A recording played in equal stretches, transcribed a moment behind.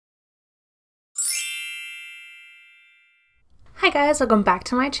Hi guys, welcome back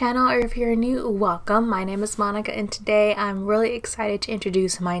to my channel, or if you're new, welcome. My name is Monica and today I'm really excited to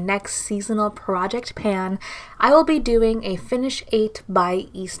introduce my next seasonal project pan. I will be doing a Finish 8 by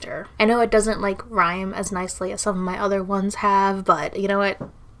Easter. I know it doesn't rhyme as nicely as some of my other ones have, but you know what?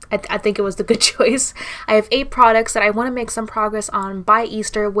 I think it was the good choice. I have 8 products that I want to make some progress on by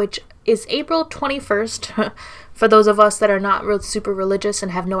Easter, which is April 21st. For those of us that are not super religious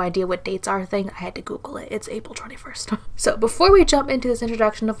and have no idea what dates are I had to Google it. It's April 21st. So before we jump into this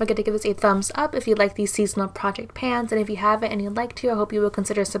introduction, don't forget to give us a thumbs up if you like these seasonal project pans, and if you haven't and you'd like to, I hope you will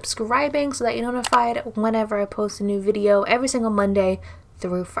consider subscribing so that you're notified whenever I post a new video every single Monday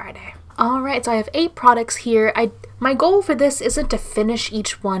through Friday. Alright, so I have 8 products here. My goal for this isn't to finish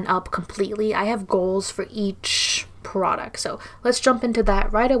each one up completely. I have goals for each product. So let's jump into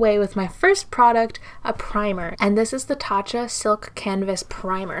that right away with my first product, a primer. And this is the Tatcha Silk Canvas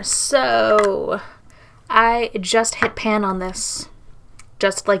Primer. So I just hit pan on this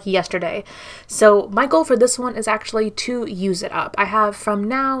just like yesterday. So my goal for this one is actually to use it up. I have from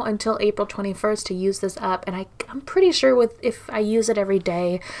now until April 21st to use this up, and I'm pretty sure if I use it every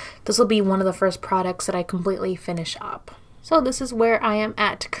day, this will be one of the first products that I completely finish up. So this is where I am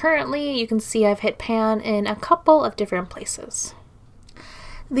at currently. You can see I've hit pan in a couple of different places.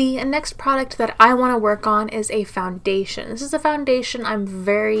 The next product that I want to work on is a foundation. This is a foundation I'm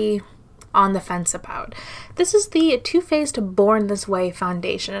very on the fence about. This is the Too Faced Born This Way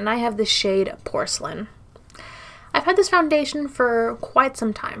foundation, and I have the shade Porcelain. I've had this foundation for quite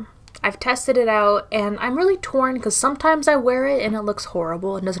some time. I've tested it out and I'm really torn because sometimes I wear it and it looks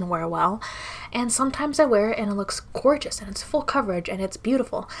horrible and doesn't wear well, and sometimes I wear it and it looks gorgeous and it's full coverage and it's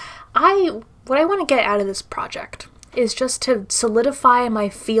beautiful. What I want to get out of this project is just to solidify my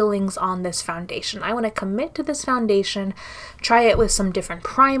feelings on this foundation. I want to commit to this foundation, try it with some different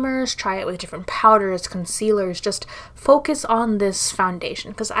primers, try it with different powders, concealers, just focus on this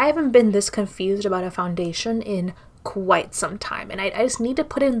foundation because I haven't been this confused about a foundation in quite some time, and I just need to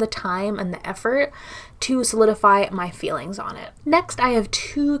put in the time and the effort to solidify my feelings on it. Next, I have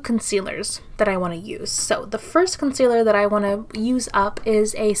 2 concealers that I want to use. So the first concealer that I want to use up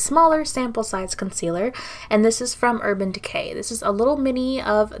is a smaller sample size concealer, and this is from Urban Decay. This is a little mini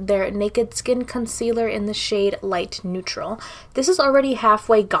of their Naked Skin Concealer in the shade Light Neutral. This is already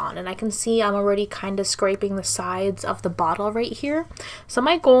halfway gone, and I can see I'm already kind of scraping the sides of the bottle right here. So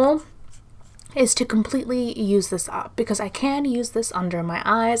my goal is to completely use this up because I can use this under my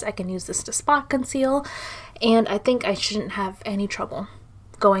eyes, I can use this to spot conceal, and I think I shouldn't have any trouble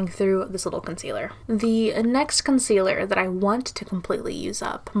going through this little concealer. The next concealer that I want to completely use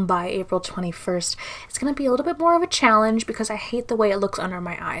up by April 21st is going to be a little bit more of a challenge because I hate the way it looks under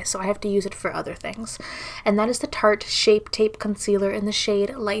my eyes, so I have to use it for other things. And that is the Tarte Shape Tape Concealer in the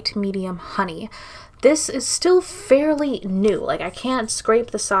shade Light Medium Honey. This is still fairly new. I can't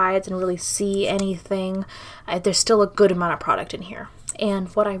scrape the sides and really see anything. There's still a good amount of product in here. And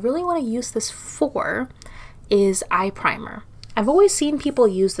what I really want to use this for is eye primer. I've always seen people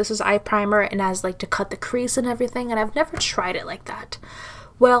use this as eye primer and as to cut the crease and everything, and I've never tried it like that.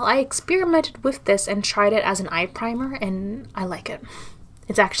 Well, I experimented with this and tried it as an eye primer, and I like it.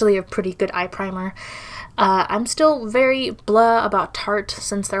 It's actually a pretty good eye primer. I'm still very blah about Tarte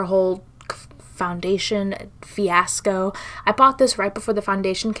since their whole foundation fiasco. I bought this right before the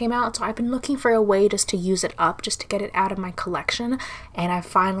foundation came out, so I've been looking for a way just to use it up, just to get it out of my collection, and I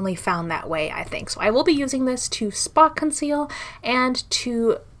finally found that way, I think. So I will be using this to spot conceal and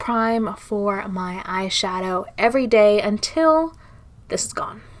to prime for my eyeshadow every day until this is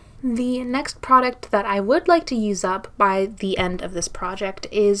gone. The next product that I would like to use up by the end of this project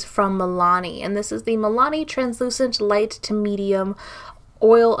is from Milani, and this is the Milani Translucent Light to Medium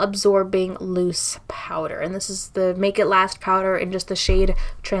Oil Absorbing Loose Powder, and this is the Make It Last powder in just the shade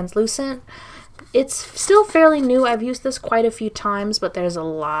Translucent. It's still fairly new. I've used this quite a few times, but there's a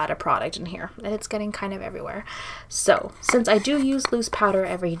lot of product in here and it's getting kind of everywhere. So since I do use loose powder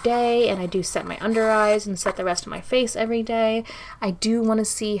every day and I do set my under eyes and set the rest of my face every day, I do want to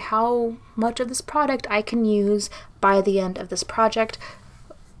see how much of this product I can use by the end of this project.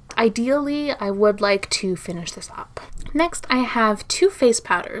 Ideally, I would like to finish this up. Next, I have 2 face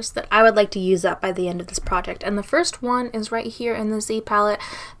powders that I would like to use up by the end of this project, and the first one is right here in the Z palette.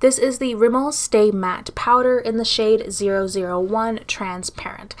 This is the Rimmel Stay Matte Powder in the shade 001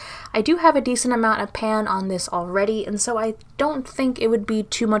 Transparent. I do have a decent amount of pan on this already, and so I don't think it would be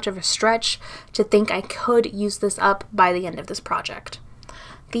too much of a stretch to think I could use this up by the end of this project.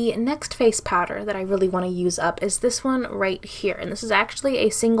 The next face powder that I really want to use up is this one right here, and this is actually a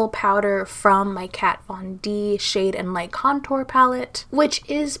single powder from my Kat Von D Shade and Light Contour palette, which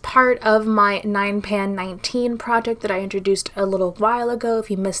is part of my 9pan 19 project that I introduced a little while ago.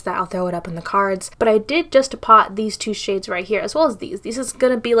 If you missed that, I'll throw it up in the cards. But I did just pot these two shades right here, as well as these. This is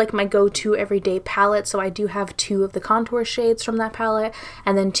gonna be like my go-to everyday palette, so I do have 2 of the contour shades from that palette,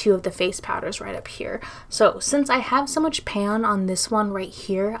 and then 2 of the face powders right up here. So since I have so much pan on this one right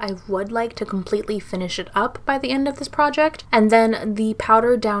here, I would like to completely finish it up by the end of this project. And then the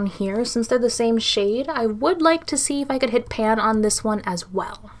powder down here, since they're the same shade, I would like to see if I could hit pan on this one as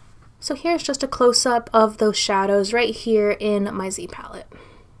well. So here's just a close-up of those shadows right here in my Z palette.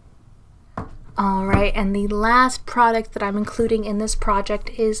 Alright, and the last product that I'm including in this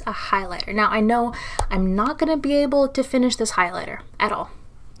project is a highlighter. Now I know I'm not going to be able to finish this highlighter at all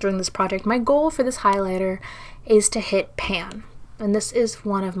during this project. My goal for this highlighter is to hit pan. And this is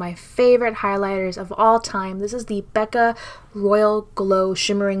one of my favorite highlighters of all time. This is the Becca Royal Glow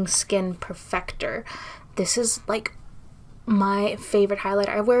Shimmering Skin Perfector. This is like my favorite highlighter.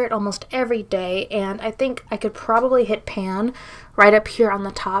 I wear it almost every day, and I think I could probably hit pan right up here on the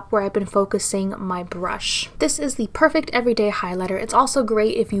top where I've been focusing my brush. This is the perfect everyday highlighter. It's also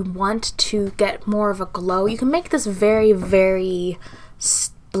great if you want to get more of a glow. You can make this very, very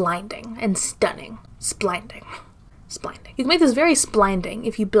blinding and stunning. Splending. You can make this very splending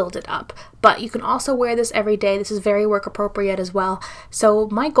if you build it up, but you can also wear this every day. This is very work appropriate as well. So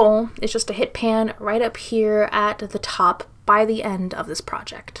my goal is just to hit pan right up here at the top by the end of this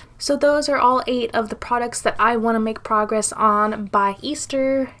project. So those are all 8 of the products that I want to make progress on by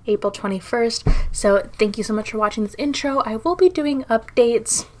Easter, April 21st. So thank you so much for watching this intro. I will be doing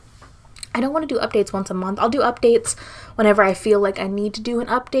updates. I don't want to do updates once a month. I'll do updates whenever I feel like I need to do an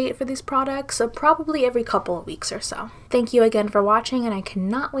update for these products, so probably every couple of weeks or so. Thank you again for watching, and I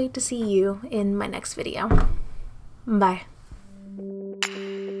cannot wait to see you in my next video. Bye.